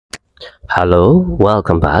Hello,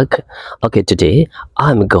 welcome back. Okay, today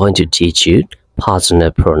I'm going to teach you personal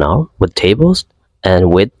pronoun with tables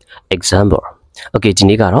and with example. Okay, ဒီ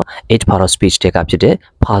နေ့ကတော့ 8 part of speech တွေကဖြစ်တဲ့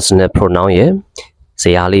personal pronoun ရဲ့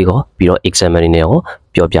ဇာတ်လေးကိုပြီးတော့ example နဲ့ကို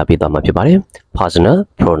ပြောပြပေးသွားမှာဖြစ်ပါတယ်. Personal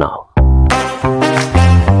pronoun.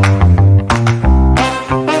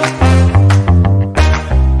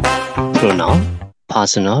 Pronoun,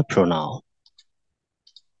 personal pronoun.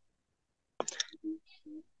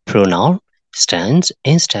 Pronoun stands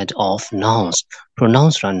instead of nouns.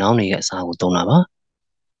 Pronouns are noun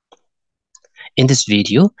In this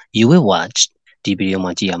video, you will watch the video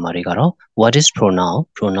what is pronoun?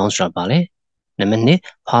 Pronouns are bale.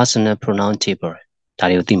 Personal pronoun table.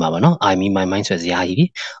 I mean my mind says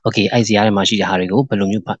yahi. Okay, I see mashi harigo,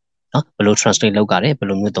 below translate logare,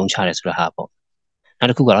 below don't charis rahabo.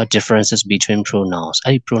 Now, differences between pronouns.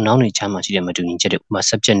 I pronoun is chamachi maduni ma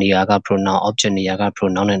subject niaga pronoun, object niaga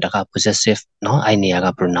pronoun, and possessive. No, I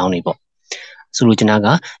niaga pronoun.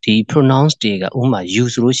 Sulutinaga the pronouns diga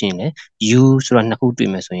use solution use ranaku to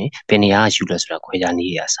mesoin penia useless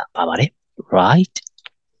raquayaniasa pavare. Right?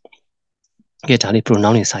 Get a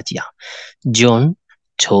pronoun in Satya. John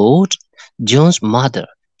told John's mother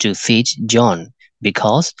to feed John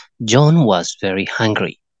because John was very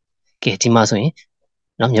hungry. Get him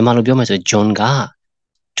John ga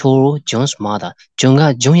told John's mother John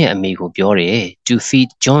ga John ya amigo biore to feed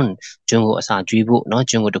John John go asa dribu no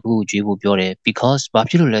John go to dribu biore because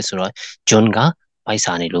bapilu lesora John ga bai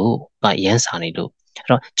sani lo ba yan sani lo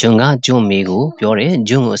John ga John amigo biore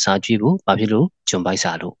John go asa dribu bapilu John bai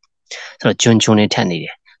sa lo so John ne that ni de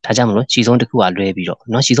ဒါကြောင့်မလို့ရှီဆုံးတစ်ခုကလွဲပြီးတော့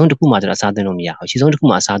เนาะရှီဆုံးတစ်ခုမှကျတော့အစားသွင်းလို့မရဘူးရှီဆုံးတစ်ခု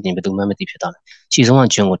မှအစားသွင်းဘယ်သူမှမသိဖြစ်သွားမယ်ရှီဆုံးက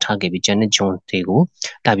John ကိုထားခဲ့ပြီး Janet John တွေကို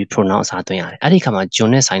တိုက်ပြီး pronoun အစားသွင်းရတယ်အဲ့ဒီခါမှာ John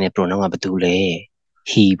နဲ့ဆိုင်တဲ့ pronoun ကဘယ်သူလဲ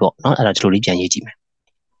he ပေါ့เนาะအဲ့ဒါဒီလိုလေးပြန်ရေးကြည့်မယ်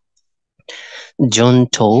John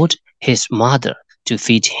told his mother to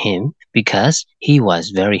feed him because he was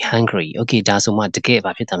very hungry okay ဒါဆိုမှတကယ်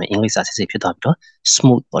ဘာဖြစ်သွားမလဲအင်္ဂလိပ်စာစစ်စစ်ဖြစ်သွားပြီးတော့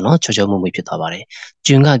smooth ပေါ့เนาะချောချောမွေ့မွေ့ဖြစ်သွားပါတယ်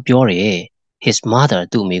John ကပြောတယ် his mother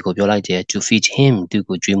to me go to feed him to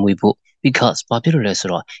go dream because popular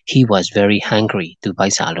he was very hungry to buy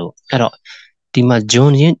salo. Dima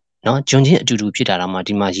John no John to Pitarama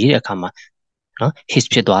Dima Yirakama his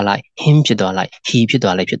like him like he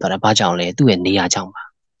like Bajale do a Nia Jamba.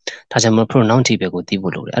 Tajama pronoun typical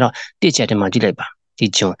Tibulu. Teacher the Majileba.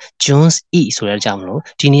 John Jones e so jamlo,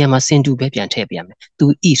 Tiniama send to baby and tapiam,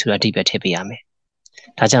 to e so tapiame.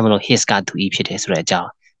 Tajamlo his got to eat his reja.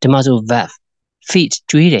 The muzzle vav. Feet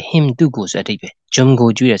treat him to go at it. Jum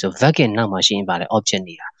go Judas of vacant now machine by the object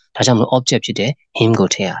near. Tajam object today, him go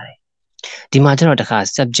tear. The matter of the car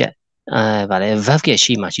subject by a vacant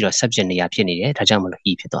she must subject near penny, Tajam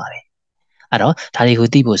heap it. At all, Tali who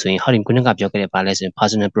depo so in hurting couldn't up your palace and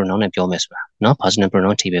personal pronoun and mesra. No personal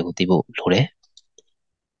pronoun table who depo lore.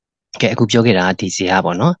 Get a good yoga DC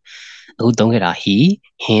abono. Who don't get a he,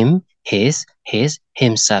 him, his,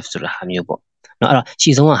 himself to the hamubo. No,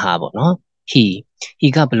 she's on a harbor, no? He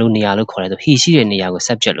got below Nialo corridor. He see a Niago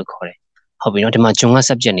subject look correct. Hobby not a Majunga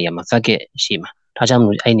subject near my faggot shima.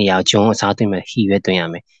 Tajam Ania Jong Satima he wet to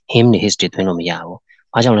yame. Him his detwino miao.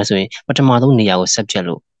 Pajam but a mother Niago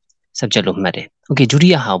subject look mad. Okay,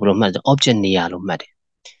 Julia how mad object Nialo mad.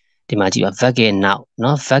 The Maji of faggot now,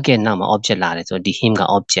 not faggot now my object ladder or the him got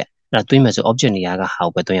object. That twin as object Niaga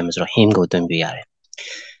how but to him go to be at it.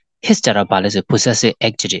 His terabal is a possessive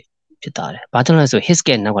adjective. But so his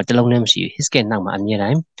can now what the long name she his can now my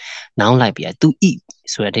time now like to eat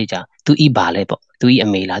so to eat balebo to eat a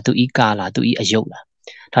mela to eat gala to eat a yola.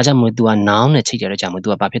 Tajam do a noun a teacher jam do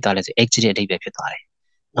a papita as exit a papitare.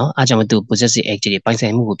 No, Ajam do possess the exit by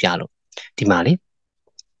saying move pialo. Timali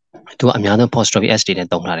to a miano apostrophe s did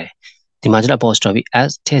don't hare. The major apostrophe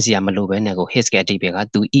as Tesia Maluba nego his get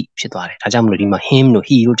to eat pitare. Tajam lima him no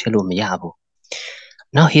he will tell me yabo.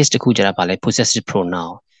 Now here's the kujara pale possessive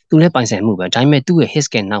pronoun. To let by saying move, I may do a his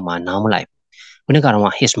can now my normal life. When I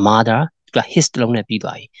got his mother, his long nephew,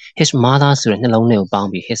 his mother surrender long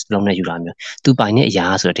bound be his long uramio, to buy near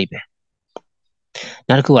yas or tape.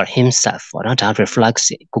 Not go himself or not have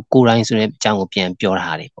reflex, go lines to jungle and pure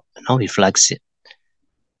harry, no reflex it.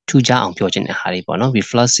 Two jar on pure and harry, no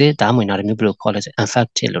reflex it, damn we not a new college and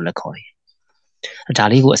fact till the coy.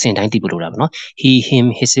 Dali was saying 90 people, no? He,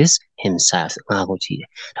 him, his, himself.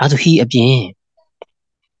 How to he again?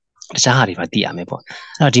 Sahari Fatia Mebo.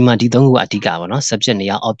 Dima Didongu Atigava, no subject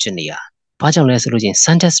near object near. Pajam resolution,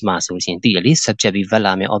 sentence mass solution, the subject be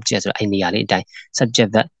velame objects or any die.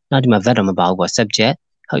 Subject that not my venom about was subject.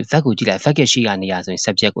 How if I could like Fakashi and the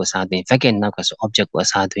subject was hardly, Fakan Nakas object was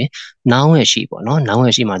hardly. Now a sheep or no, now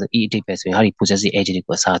a she must eat the best when Harry possesses the agent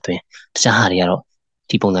was hardly. Sahariaro.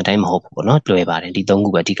 ဒီပုံစံတိုင်းမဟုတ်ဘူးပေါ့နော်လွယ်ပါတယ်ဒီ၃ခု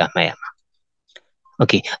ပဲအဓိကမှတ်ရမှာ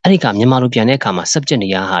okay အဲ့ဒီကမြန်မာလိုပြန်တဲ့အခါမှာ subject နေ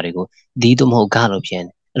ရာဟာတွေကိုဒီတို့မဟုတ်ကလို့ပြန်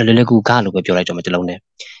တယ်လွယ်လွယ်ကူကလို့ပဲပြောလိုက်ကြမယ်တစ်လုံးနဲ့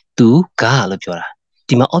သူကလို့ပြောတာ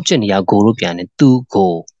ဒီမှာ object နေရာ go လို့ပြန်တယ်သူ go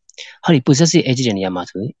ဟောဒီ possessive adjective နေရာမှာ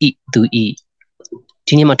ဆိုရင် e သူ e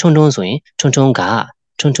ဒီနေရာမှာထွန်းထွန်းဆိုရင်ထွန်းထွန်းက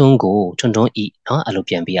ထွန်းထွန်းကိုထွန်းထွန်း e เนาะအဲ့လို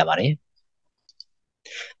ပြန်ပေးရပါတယ်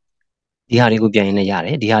ဒီဟာတွေကိုပြန်ရင်လည်းရတ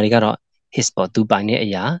ယ်ဒီဟာတွေကတော့ his ပေါ့သူပိုင်တဲ့အ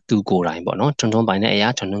ရာသူကိုယ်တိုင်ပေါ့နော်ထွန်းထွန်းပိုင်တဲ့အရာ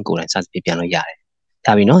ထွန်းထွန်းကိုယ်တိုင်စသဖြင့်ပြန်လို့ရတယ်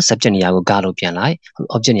ဒါပြီနော် subject နေရာကိုကလို့ပြန်လိုက်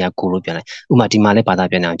object နေရာကိုလို့ပြန်လိုက်ဥပမာဒီမှာလည်းဘာသာ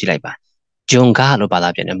ပြန်အောင်ကြည့်လိုက်ပါဂျွန်ကလို့ဘာသာ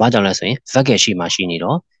ပြန်တယ်ဘာကြောင့်လဲဆိုရင် verb ကရှိမှရှိနေ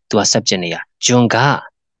တော့သူက subject နေရာဂျွန်က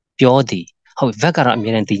ပြောသည်ဟုတ် verb ကတော့အမြဲ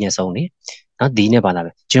တမ်းတည်ညက်ဆုံးလေနော်ဒီနဲ့ဘာသာပဲ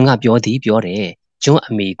ဂျွန်ကပြောသည်ပြောတယ်ဂျွန်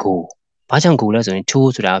အမေကိုဘာကြောင့်ကိုလဲဆိုရင် to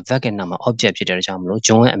ဆိုတာ verb ကနောက်မှာ object ဖြစ်တဲ့အကြောင်းမလို့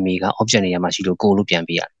ဂျွန်ရဲ့အမေက object နေရာမှာရှိလို့ကိုလို့ပြန်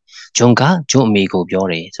ပေးရတယ်ဂျွန်ကဂျွန်အမေကိုပြော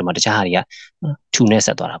တယ်ဆိုတော့တခြားဟာတွေက to နဲ့ဆ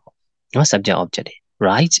က်သွားတာပေါ့နော် subject object တွေ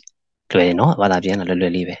right လွယ်တယ်နော်ဘာသာပြန်တာလွယ်လွ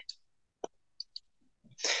ယ်လေးပဲ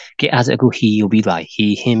ကဲအဲ့ဒါအခု he ယူပြီးသွား he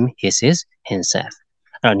him his his himself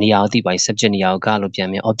အဲ့တော့နေရာကိုသိပါ subject နေရာကိုကလို့ပြန်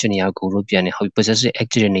မယ် object နေရာကိုလို့ပြန်တယ်ဟုတ် possessive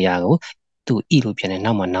adjective နေရာကိုသူ e လို့ပြန်တယ်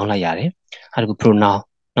နောက်မှာနောင်းလိုက်ရတယ်အဲ့ဒါက pronoun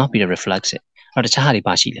နော်ပြီးတော့ reflexive အဲ့တော့တခြားဟာတွေ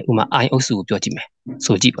ပါရှိလဲဥပမာ I အုပ်စုကိုပြောကြည့်မယ်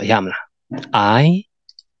ဆိုကြည့်ပါရမလား I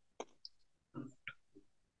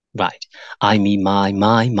right I me my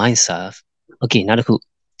myself okay နောက်တစ်ခု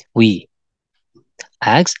we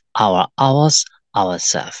x ours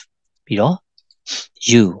ourselves ပြီးတော့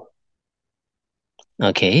you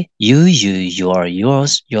okay you your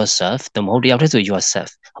yours yourself တမဟုတ်တယောက်တည်းဆို yourself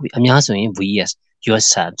ဟုတ်ပြီအများဆိုရင် we yes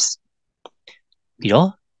yourselves ပြီးတော့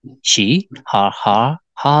she her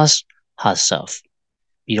hers herself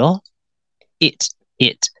ပြီးတော့ it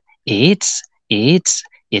its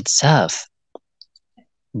itself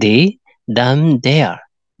they them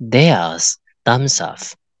theirs themselves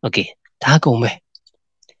okay ဒါကုန်ပဲ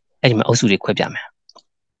အဲ့ဒီမှာအုပ်စုတွေခွဲပြမယ်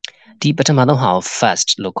ဒီပထမဆုံးဟာကို first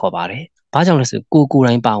လို့ခေါ်ပါတယ်။ဘာကြောင့်လဲဆိုကိုယ်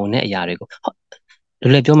တိုင်ပါဝင်တဲ့အရာတွေကိုလွ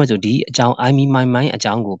ယ်လွယ်ပြောမှဆိုဒီအကြောင်း I mean my အ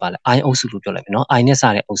ကြောင်းကိုပါလဲ I အုပ်စုလို့ပြောလိုက်မယ်နော် I နဲ့စ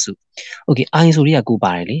တဲ့အုပ်စု Okay I ဆိုရဲကို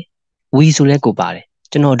ပါတယ်လေ we ဆိုလဲကိုပါတယ်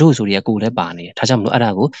ကျွန်တော်တို့ဆိုရဲကိုလည်းပါနေတယ်ဒါကြောင့်မလို့အဲ့ဒါ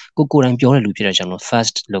ကိုကိုယ်တိုင်ပြောတဲ့လူဖြစ်တဲ့ကြောင့်လို့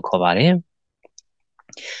first လို့ခေါ်ပါတယ်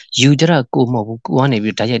you ကြတော့ကိုမဟုတ်ဘူးကိုကနေ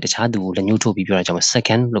ပြီးဓာတ်ရိုက်တခြားသူကိုလက်ညှိုးထိုးပြီးပြောတာကြောင့်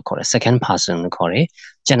second လို့ခေါ်တယ် second person လို့ခေါ်တယ်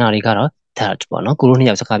ကျန်တာတွေကတော့ third ပေါ့နော်ကိုတို့နှစ်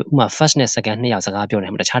ယောက်စကားဥပမာ first နဲ့ second နှစ်ယောက်စကားပြောနေ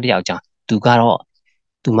မှာတခြားတစ်ယောက်ကြောင့်သူကတော့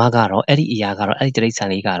သူမကတော့အဲ့ဒီအရာကတော့အဲ့ဒီတိရစ္ဆာန်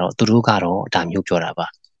လေးကတော့သူတို့ကတော့ဒါမျိုးပြောတာပါ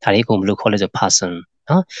ဒါလေးကိုဘယ်လိုခေါ်လဲဆို person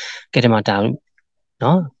နော်ကဲဒီမှာဒါ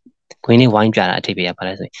နော်ခွင်းလေးဝိုင်းပြတာအထိပ္ပယ်ရပါ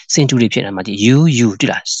လဲဆိုရင်စင်တူတွေဖြစ်နေမှာဒီ you တိ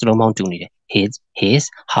လားစလုံးပေါင်းတူနေတယ် his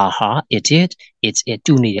her it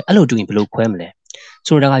တူနေတယ်အဲ့လိုတူရင်ဘယ်လိုခွဲမလဲ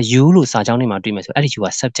ဆိုတော့ဒါက you လို့စာကြောင်းတွေမှာတွေ့မယ်ဆိုအဲ့ဒီ you က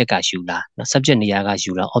subject က you လားနော် subject နေရာက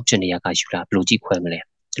you လား object နေရာက you လားဘယ်လိုကြည့်ခွဲမလဲ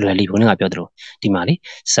လွယ်လီဘုန်းကပြောသလိုဒီမှာလေ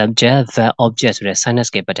subject verb object ဆိုတဲ့ sinus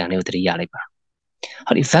က pattern လေးကိုသတိရလိုက်ပါ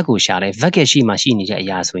ဟုတ်ဒီ verb ကိုရှာလဲ verb ကရှိမှရှိနေတဲ့အ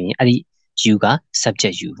ရာဆိုရင်အဲ့ဒီ you က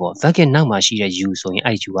subject you ပေါ့ verb ကနောက်မှာရှိတဲ့ you ဆိုရင်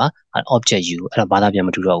အဲ့ဒီ you က object you အဲ့တော့ဘာသာပြန်မ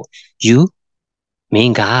တူတော့ဘူး you မ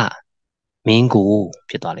င်းကမင်းကို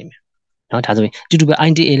ဖြစ်သွားလိမ့်မယ်နော်ဒါဆိုရင်တူတူပဲ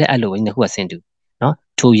IDA လည်းအဲ့လိုပဲနှစ်ခုကဆင်တူနော်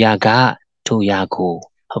ထိုရာကထိုရာကို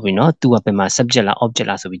ဟုတ်ပြီနော်သူကဘယ်မှာ subject လား object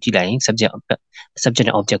လားဆိုပြီးကြည့်လိုက်ရင် subject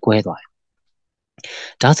နဲ့ object ကွဲသွားတယ်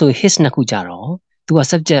ဒါဆို his နှစ်ခုကြတော့သူက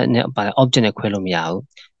subject နဲ့ object နဲ့ခွဲလို့မရဘူး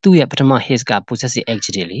သူ့ရဲ့ပထမ his က possessive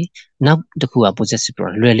adjective လေနောက်တစ်ခုက possessive ပြော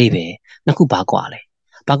လွယ်လေးပဲနှစ်ခုဘာကွာလဲ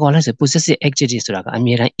ဘာကွာလဲဆို possessive adjective ဆိုတာကအ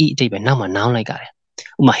မြဲတမ်း e အတိတ်ပဲနောက်မှာ noun လိုက်ကြတယ်ဥ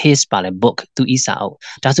ပမာ his ပါလဲ book သူဤစာအုပ်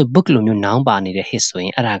ဒါဆို book လိုမျိုး noun ပါနေတဲ့ his ဆိုရ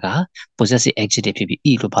င်အဲ့ဒါက possessive adjective ဖြစ်ပြီး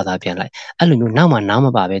e လို့ဘာသာပြန်လိုက်အဲ့လိုမျိုးနောက်မှာ noun မ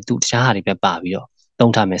ပါပဲသူတခြားဟာတွေပဲပါပြီးတော့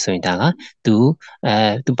သုံးထားမယ်ဆိုရင်ဒါက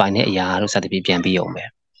သူပိုင်တဲ့အရာလို့စသဖြင့်ပြန်ပြီးအောင်ပဲ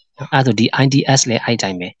အဲ့ဒါဒီ IDS လဲအဲ့တို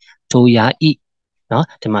င်းပဲထိုရာ e နော်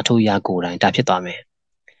ဒီမှာထိုရာကိုယ်တိုင်ဒါဖြစ်သွားမယ်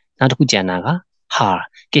နောက်တစ်ခုကျန်တာက her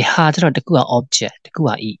ကဲ her ကျတော့တစ်ခုက object တစ်ခုက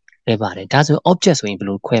e လဲပါတယ်ဒါဆို object ဆိုရင်ဘယ်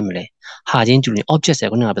လိုခွဲမလဲ her ချင်းတူရင် object ဆိုရ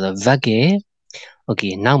င်ခုနကပြော verb က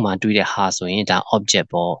okay နောက်မှာတွေ့တဲ့ her ဆိုရင်ဒါ object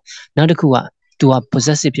ပေါ့နောက်တစ်ခုကသူက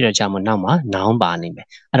possessive ဖြစ်တဲ့ကြောင့်မို့နောက်မှာ noun ပါနေမယ်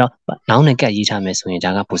အဲ့တော့ noun နဲ့ကပ်ရေးထားမယ်ဆိုရင်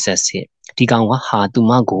ဒါက possessive ဒီကောင်က ဟာသူ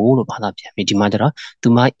မကိုလို့ဘာသာပြန်ပြီးဒီမှာကျတော့သူ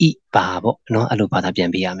မ e ပါပေါ့နော်အဲ့လိုဘာသာပြန်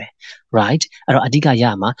ပေးရမယ် right အဲ့တော့အဓိကရ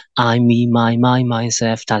မှာ I me my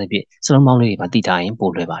myself ဒါတည်းစလုံးပေါင်းလေးတွေပါသိထားရင်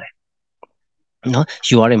ပို့လွယ်ပါတယ်နော်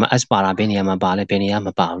you ရမှာ s ပါတာဘယ်နေရာမှာပါလဲဘယ်နေရာမ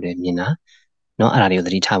ပါဘူးလေမြင်တာနော်အဲ့ဒါတွေကိုသ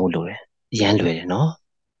တိထားဖို့လိုတယ်အရန်လွယ်တယ်နော်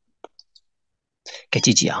ကဲကြ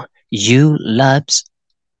ည့်ကြည့်အောင် you loves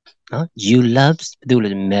နော် you loves သူလ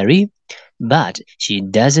ည်း Mary but she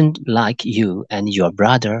doesn't like you and your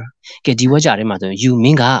brother ကဲဒီဝါကြထဲမှာဆို you မ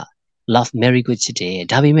င်းက love Mary ကိုချစ်တယ်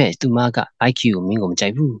ဒါပေမဲ့သူမက like you မင်းကိုမကြို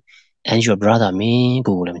က်ဘူး and your brother မင်း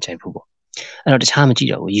ကိုလည်းမကြိုက်ဘူးပေါ့ အဲ့တော့တခြားမကြည့်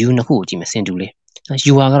တော့ဘူး you နှစ်ခုကိုကြည့်မယ်စင်တူလေး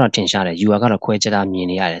you ကတော့တင်ရှားတယ် you ကတော့ခွဲခြားတာမြင်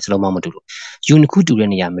နေရတယ်စလုံးမမတူလို့ you နှစ်ခုတူတဲ့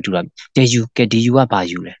နေရာမတူတော့တဲ့ you ကဒီ you ကဘာ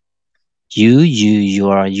you လဲ you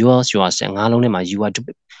your yours yours ငါးလုံးထဲမှာ you က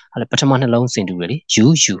အဲ့ပထမနှလုံးစင်တူတယ်လေ you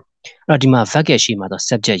အဲ့တော့ဒီမှာ verb ရဲ့ရှေ့မှာတော့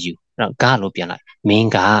subject you အဲ့တော့ ကလို့ပြန်လိုက်မင်း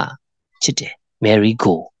ကချစ်တယ် Mary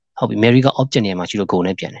go ဟုတ်ပြီ Mary က object နေရာမှာရှိလို့ go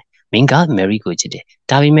နဲ့ပြန်တယ်မင်းက Mary ကိုချစ်တယ်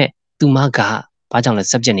ဒါပေမဲ့သူမကဘာကြောင့်လဲ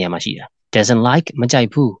subject နေရာမှာရှိတာ doesn't like မကြိုက်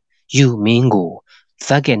ဘူး you မင်းကို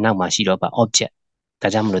verb ရဲ့နောက်မှာရှိတော့ပါ object ဒါ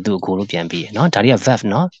ကြောင့်မလို့သူ့ကို go လို့ပြန်ပြီးเนาะဒါတွေက verb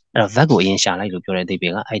เนาะအဲ့တော့ verb ကိုအရင်ရှာလိုက်လို့ပြောတဲ့အဓိပ္ပာ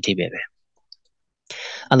ယ်ကအဲ့ဒီအဓိပ္ပာယ်ပဲ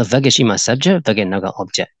အဲ့တော့ verb ရဲ့ရှိမှာ subject verb ရဲ့နောက်က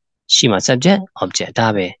object ရှိမှာ subject object ဒါ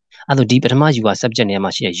ပဲအဲ့တော့ဒီပထမ you က subject နေရာ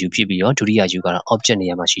မှာရှိတဲ့ you ဖြစ်ပြီးတော့ဒုတိယ you ကတော့ object နေ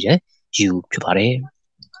ရာမှာရှိတဲ့ you ဖြစ်ပါတယ်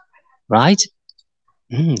right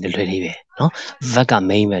လွယ်လေးပဲเนาะ verb က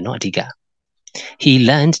main ပဲเนาะအဓိက he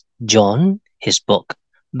lent John his book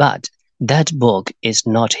but that book is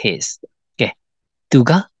not his ကဲသူ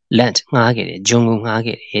က lent ငှားခဲ့တယ် John ကိုငှား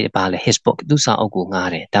ခဲ့တယ်ဘာလဲ his book သူစာအုပ်ကိုငှား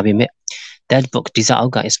တယ်ဒါပေမဲ့ that book ဒီစာအု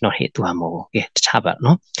ပ်က is not his သူဟာမဟုတ်ဘူးကဲတခြားပါเน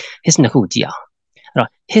าะ his နှစ်ခုကြည့်အောင်အဲ့တော့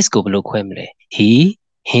his ကိုဘယ်လိုခွဲမလဲ he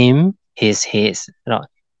him his အဲ့တော့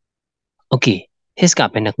okay his က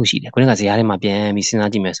ဘယ်နှစ်ခုရှိလဲခုနကဇာတ်ထဲမှာပြန်ပြီးစဉ်း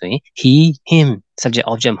စားကြည့်မယ်ဆိုရင် he him subject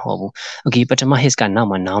object မဟုတ်ဘူး okay ပထမ his ကနောက်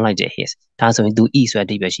မှာ noun လိုက်တဲ့ his ဒါဆိုရင်သူ e ဆိုတဲ့အ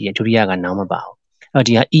ဓိပ္ပာယ်ရှိတယ်ဒုတိယက noun မပါဘူးအဲ့တော့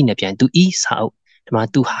ဒီက e နဲ့ပြန်သူ e စာအုပ်ဒီမှာ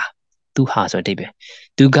သူဟာဆိုတဲ့အဓိပ္ပာယ်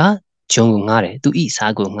သူကဂျုံကိုငှားတယ်သူ e စာ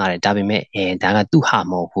ကိုငှားတယ်ဒါပေမဲ့ဒါကသူဟာ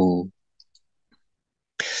မဟုတ်ဘူး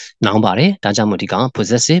noun ပါတယ်ဒါကြောင့်မို့ဒီကောင်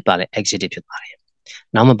possessive ပါလေ adjective ဖြစ်ပါတယ်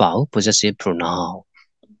noun မပါဘူး possessive pronoun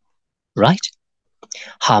right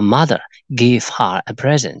her mother gave her a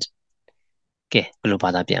present ကဲဘယ်လိုဘာ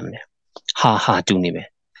သာပြန်မလဲ ha တူနေပဲ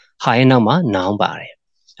ha ရဲ့နောက်မှာ noun ပါတယ်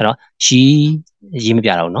အဲ့တော့ she ရေးမပြ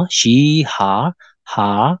တော့ဘူးเนาะ she her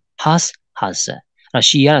has her အဲ့တော့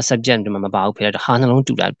she က subject ဒီမှာမပါဘူးဖေးတော့ ha နှလုံး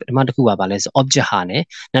တူတာပထမတစ်ခုကဘာလဲဆို object ဟာနဲ့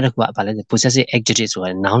နောက်တစ်ခုကဘာလဲဆို possessive adjective ဆိုတာ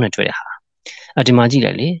noun နဲ့တွေ့တဲ့ဟာအဲ့ဒီမှာကြည့်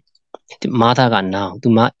လိုက်လေဒီ mother က noun သူ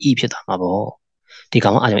မ e ဖြစ်သွားမှာပေါ့ဒီကော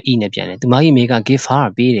င်ကအားကြောင့် e နဲ့ပြန်တယ်သူမကြီးမိက give her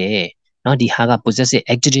ပေးတယ်เนาะဒီဟာက possessive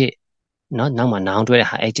adjective เนาะနောက်မှာ noun တွေ့တဲ့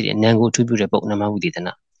ဟာ adjective နာမ်ကိုအထူးပြုတဲ့ပုံနာမဝိသေသန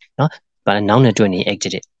เนาะဘာလဲ noun နဲ့တွေ့နေ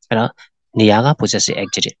adjective အဲ့တော့နေရာက possessive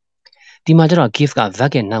adjective ဒီမှာကျတော့ give က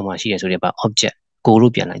verb ရဲ့နောက်မှာရှိရဆိုတဲ့ဘာ object ကို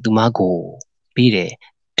လို့ပြန်လိုက်သူမကိုပေးတယ်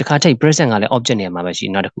တခါထိတ် present ကလည်း object နေရာမှာပဲရှိ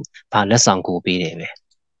နောက်တစ်ခုဘာလက်ဆောင်ကိုပေးတယ်ပဲ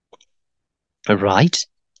right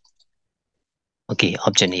okay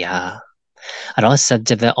object နေရာအဲ့တော့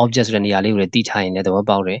subject verb object ဆိုတဲ့နေရာလေးကိုလည်းသိထားရင်လည်းသဘော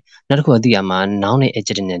ပေါက်တယ်နောက်တစ်ခုကသိရမှာ noun နဲ့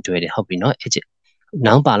adjective နဲ့တွေ့တယ်ဟုတ်ပြီเนาะ adjective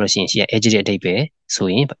noun ပါလို့ရှိရင်ရှိရ adjective အဓိပ္ပာယ်ဆို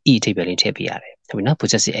ရင် e အဓိပ္ပာယ်လေးထည့်ပေးရတယ်ဟုတ်ပြီเนาะ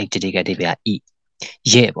possessive adjective ကအဓိပ္ပာယ် e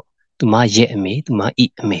ရဲ့ပေါ့သူမရဲ့အမေသူမ e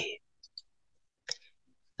အမေ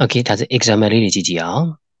okay ဒါဆို example လေးတွေကြည့်ကြည့်အောင်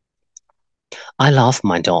I love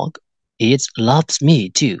my dog it loves me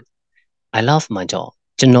too I love my dog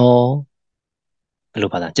ကျွန်တော်ဘယ်လို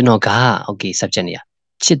ပါလဲကျွန်တော်က okay subject နေရ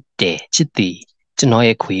ချစ်တယ်ချစ်သည်ကျွန်တော်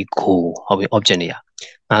ရဲ့ခွေးကိုဟုတ်ပြီ object နေရ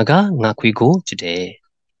ငါကငါခွေးကိုချစ်တယ်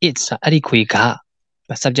it's အဲ့ဒီခွေးက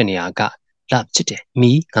subject နေရက love ချစ်တယ်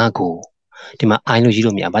me ငါကိုဒီမှာ I လို့ရေး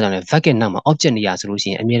လို့မရဘာကြောင့်လဲ verb ရဲ့နောက်မှာ object နေရဆိုလို့ရှိ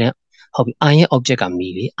ရင်အမြဲတမ်းဟုတ်ပြီ I ရဲ့ object က me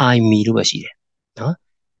လေ I me လို့ပဲရှိတယ်နော်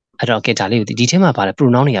အဲ့တော့ okay ဒါလေးကိုဒီထဲမှာပါလဲ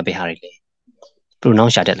pronoun တွေကဘယ်ဟာတွေလဲ pronoun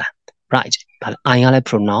ရှာတတ်လား right ဘာလဲ I ကလည်း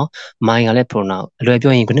pronoun mine ကလည်း pronoun အလွယ်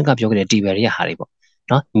ပြောရင်ခုနကပြောခဲ့တဲ့ table တွေကဟာတွေပေါ့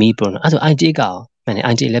နော် me pronoun အဲ့ဆို I တိကမှန်တယ်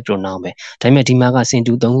I တိလည်း pronoun ပဲဒါပေမဲ့ဒီမှာကစင်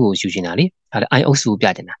တူသုံးခုကိုယူချင်တာလေဒါလည်း I အုပ်စုကိုပြ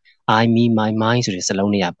ချင်တာ I me my mine ဆိုတဲ့စ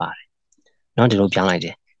လုံးတွေကပါတယ်နော်ဒီလိုပြောင်းလိုက်တ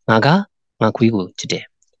ယ်ငါကငါခွေးကိုချစ်တယ်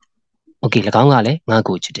okay ၎င်းကလည်းငါ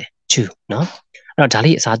ကိုချစ်တယ် true နော်အဲ့တော့ဒါ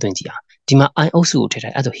လေးအစားသွင်းကြည့်အောင်ဒီမှာ I အုပ်စုကိုထည့်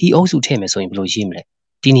ထားအဲ့ဆို he အုပ်စုထည့်မယ်ဆိုရင်ဘယ်လိုရေးမလဲ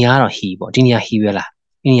ဒီနေရာကတော့ he ပေါ့ဒီနေရာ he ပဲလား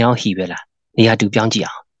ဒီနေရာရော he ပဲလားနေရာတူပြောင်းကြည့်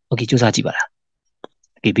အောင် okay ကြိုးစားကြည့်ပါလား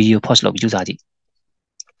okay video pause လုပ်ပြီးကြိုးစားကြည့်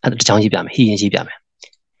အဲ့ဒါတစ်ချောင်းရေးပြမယ် he ရင်ရေးပြမယ်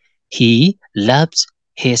he loves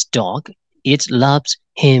his dog it loves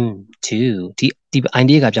him too ဒီ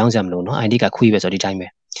idea ကပြောင်းစရာမလိုနော် idea ကခွေးပဲဆိုတော့ဒီတိုင်းပဲ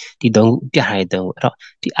ဒီသုံးခုပြထားတဲ့သုံးခုအဲ့တော့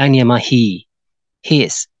ဒီ idea မှာ he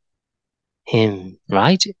his him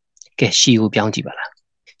right ကဲ she ကိုပြောင်းကြည့်ပါလား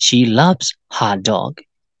she loves her dog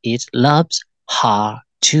it loves her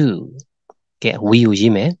too ကဲ we ကို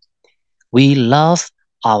ရေးမယ် we love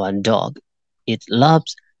our dog it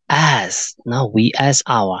loves us now we as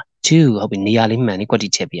our too ဟုတ်ပြီနေရာလေးမှန်လေးကွက်တိ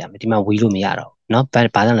ချက်ပြရမယ်ဒီမှာ we လို့မရတော့เนาะ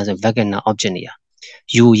ဘာလဲဆို verb နဲ့ object နေရ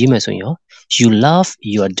you ရေးမယ်ဆိုရင်ရော you love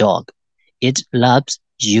your dog it loves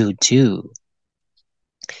you too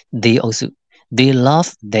they also they love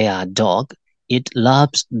their dog it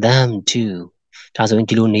loves them too ဒါဆိုရင်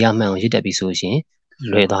ဒီလိုနေရာမှန်အောင်ရေးတက်ပြီဆိုရင်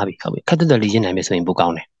လွယ်သွားပြီဟုတ်ပြီခက်တက်တက်လေးရေးနိုင်ပြီဆိုရင်ပိုကော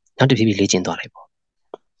င်းတယ်နောက်တစ်ဖြည်းဖြည်းလေ့ကျင့်သွားလိုက်ပေါ့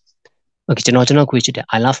Okay ကျွန်တော်ခွေးချစ်တယ်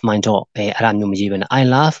I love my dog အဲ့ဒါမျိုးမရေးဘဲနဲ့ I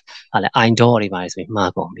love ဟာလဲ I dog တွေပါတယ်ဆိုရင်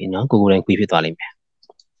မှားကုန်ပြီနော်ကိုယ်တိုင်ခွေးဖြစ်သွားလိမ့်မယ်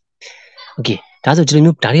Okay ဒါဆိုဒီလို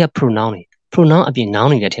မျိုးဒါတွေက pronoun တွေ pronoun အပြင် noun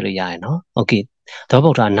တွေလည်းထည့်လို့ရတယ်နော် Okay တော့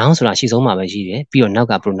ပေါ့ဒါ noun ဆိုတာရှေ့ဆုံးမှာပဲရေးတယ်ပြီးတော့နောက်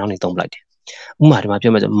က pronoun တွေသုံးပလိုက်တယ်ဥပမာဒီမှာ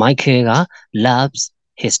ပြောမယ်ဆို Michael က loves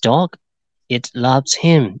his dog it loves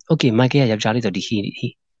him Okay Michael ကယောက်ျားလေးဆိုဒီ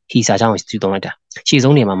he စာကြောင်းကိုသုံးလိုက်တာရှေ့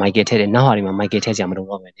ဆုံးနေမှာ Michael ထည့်တယ်နောက်ဟာတွေမှာ Michael ထည့်ကြမလို့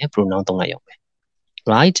တော့မယ်နဲ့ pronoun သုံးလိုက်ရုံပဲ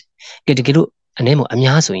right ကဲတကယ်လို့အနေမို့အ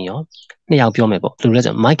များဆိုရင်ရောနှစ်ယောက်ပြောမယ်ပေါ့ဘယ်လိုလဲ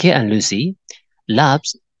ဆို Michael and Lucy loves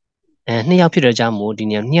နှစ်ယောက်ဖြစ်တဲ့ကြောင့်မို့ဒီ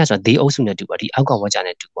နေရာနှစ်ယောက်ဆိုတာ they အုပ်စုနဲ့တူပါဒီအောက်ကဝါကြ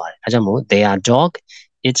နဲ့တူပါတယ်အဲကြောင့်မို့ their dog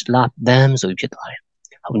it loves them ဆိုပြီးဖြစ်သွားတယ်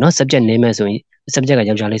ဟုတ်နော် subject name ဆိုရင် subject က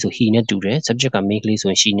ယောက်ျားလေးဆို he နဲ့တူတယ် subject က မိန်းကလေးဆို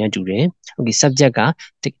ရင် she နဲ့တူတယ် okay subject က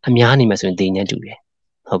အများနေမှာဆိုရင် they နဲ့တူတယ်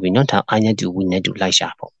ဟုတ်ပြီနော်ဒါ I နဲ့တူ we နဲ့တူလိုက်ရှာ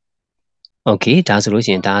ပေါ့ Okay ဒါဆိုလို့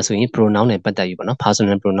ရှိရင်pronoun နဲ့ပတ်သက်ပြီးပေါ့နော်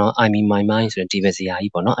personal pronoun I mean my mind ဆိုတဲ့ဒီပဲဇယား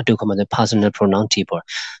ကြီးပေါ့နော်အတူခေါ်မှာဆို personal pronoun တီပေါ့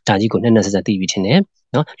ဒါကြီးကိုနှစ်ဆက်သိပြီးထင်တယ်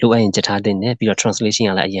နော်လိုအပ်ရင်ချက်ထားတင်တယ်ပြီးတော့ translation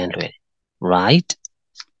ကလည်းအရင်လွယ်တယ် right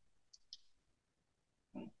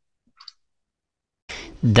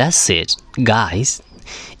That's it guys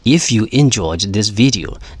if you enjoyed this video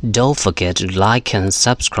don't forget to like and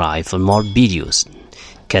subscribe for more videos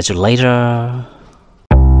catch you later